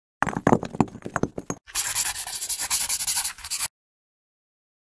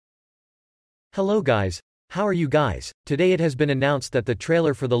Hello guys, how are you guys? Today it has been announced that the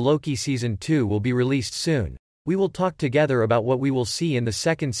trailer for the Loki Season 2 will be released soon. We will talk together about what we will see in the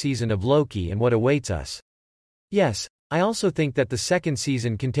second season of Loki and what awaits us. Yes, I also think that the second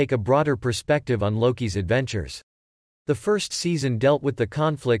season can take a broader perspective on Loki's adventures. The first season dealt with the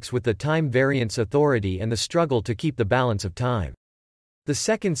conflicts with the Time Variance Authority and the struggle to keep the balance of time. The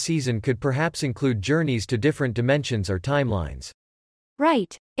second season could perhaps include journeys to different dimensions or timelines.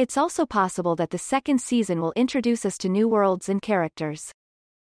 Right, it's also possible that the second season will introduce us to new worlds and characters.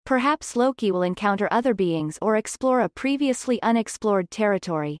 Perhaps Loki will encounter other beings or explore a previously unexplored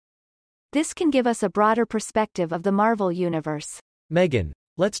territory. This can give us a broader perspective of the Marvel Universe. Megan,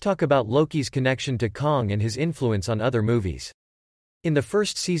 let's talk about Loki's connection to Kong and his influence on other movies. In the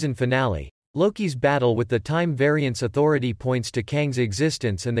first season finale, Loki's battle with the Time Variance Authority points to Kang's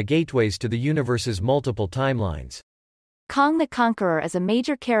existence and the gateways to the universe's multiple timelines. Kong the Conqueror is a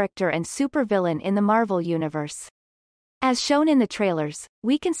major character and supervillain in the Marvel Universe. As shown in the trailers,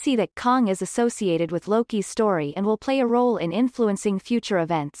 we can see that Kong is associated with Loki's story and will play a role in influencing future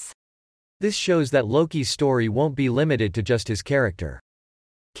events. This shows that Loki's story won't be limited to just his character.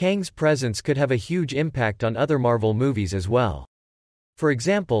 Kang's presence could have a huge impact on other Marvel movies as well. For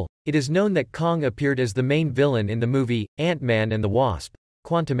example, it is known that Kong appeared as the main villain in the movie Ant-Man and the Wasp: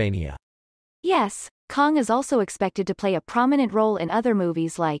 Quantumania. Yes, Kong is also expected to play a prominent role in other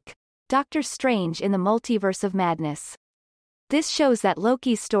movies like Doctor Strange in the Multiverse of Madness. This shows that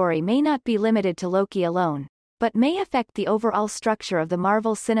Loki's story may not be limited to Loki alone, but may affect the overall structure of the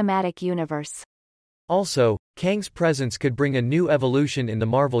Marvel Cinematic Universe. Also, Kang's presence could bring a new evolution in the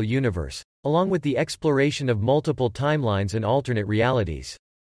Marvel Universe, along with the exploration of multiple timelines and alternate realities.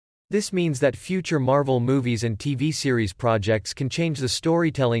 This means that future Marvel movies and TV series projects can change the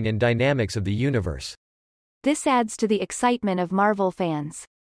storytelling and dynamics of the universe. This adds to the excitement of Marvel fans.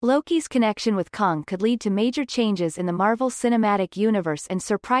 Loki's connection with Kong could lead to major changes in the Marvel Cinematic Universe and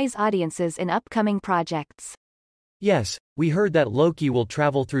surprise audiences in upcoming projects. Yes, we heard that Loki will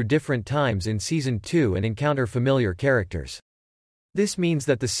travel through different times in Season 2 and encounter familiar characters. This means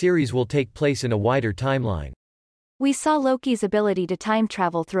that the series will take place in a wider timeline. We saw Loki's ability to time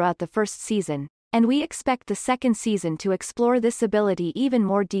travel throughout the first season, and we expect the second season to explore this ability even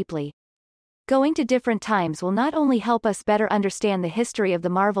more deeply. Going to different times will not only help us better understand the history of the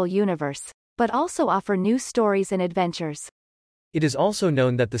Marvel Universe, but also offer new stories and adventures. It is also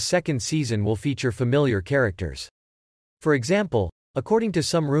known that the second season will feature familiar characters. For example, according to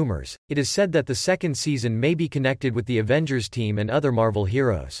some rumors, it is said that the second season may be connected with the Avengers team and other Marvel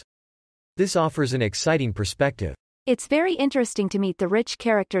heroes. This offers an exciting perspective. It's very interesting to meet the rich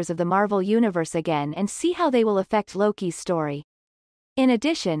characters of the Marvel Universe again and see how they will affect Loki's story. In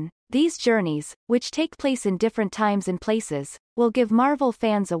addition, these journeys, which take place in different times and places, will give Marvel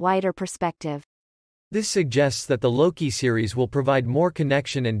fans a wider perspective. This suggests that the Loki series will provide more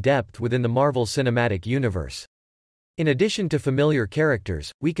connection and depth within the Marvel Cinematic Universe. In addition to familiar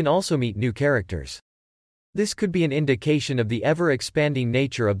characters, we can also meet new characters. This could be an indication of the ever-expanding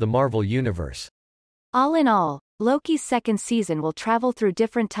nature of the Marvel Universe. All in all, Loki's second season will travel through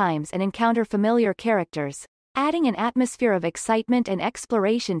different times and encounter familiar characters, adding an atmosphere of excitement and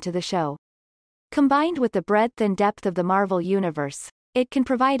exploration to the show. Combined with the breadth and depth of the Marvel Universe, it can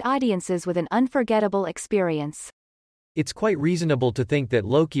provide audiences with an unforgettable experience. It's quite reasonable to think that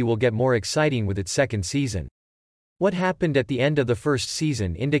Loki will get more exciting with its second season. What happened at the end of the first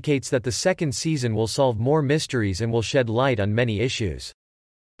season indicates that the second season will solve more mysteries and will shed light on many issues.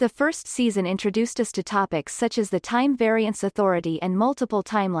 The first season introduced us to topics such as the Time Variance Authority and multiple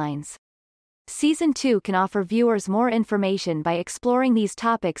timelines. Season 2 can offer viewers more information by exploring these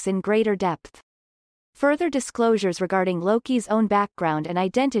topics in greater depth. Further disclosures regarding Loki's own background and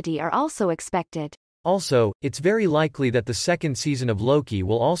identity are also expected. Also, it's very likely that the second season of Loki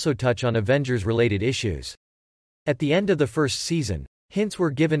will also touch on Avengers-related issues. At the end of the first season, hints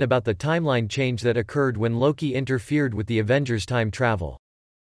were given about the timeline change that occurred when Loki interfered with the Avengers' time travel.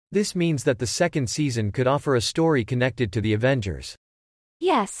 This means that the second season could offer a story connected to the Avengers.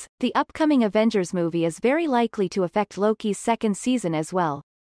 Yes, the upcoming Avengers movie is very likely to affect Loki's second season as well.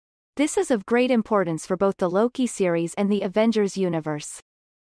 This is of great importance for both the Loki series and the Avengers universe.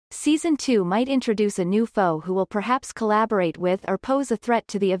 Season 2 might introduce a new foe who will perhaps collaborate with or pose a threat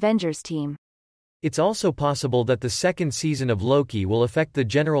to the Avengers team. It's also possible that the second season of Loki will affect the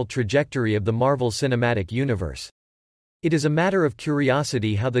general trajectory of the Marvel Cinematic Universe. It is a matter of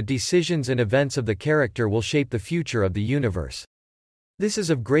curiosity how the decisions and events of the character will shape the future of the universe. This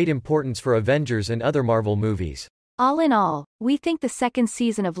is of great importance for Avengers and other Marvel movies. All in all, we think the second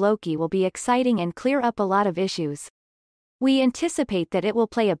season of Loki will be exciting and clear up a lot of issues. We anticipate that it will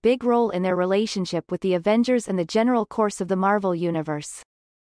play a big role in their relationship with the Avengers and the general course of the Marvel Universe.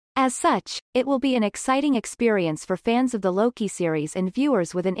 As such, it will be an exciting experience for fans of the Loki series and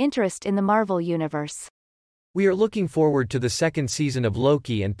viewers with an interest in the Marvel Universe. We are looking forward to the second season of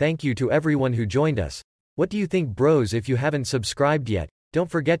Loki, and thank you to everyone who joined us. What do you think, bros? If you haven't subscribed yet, don't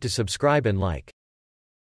forget to subscribe and like.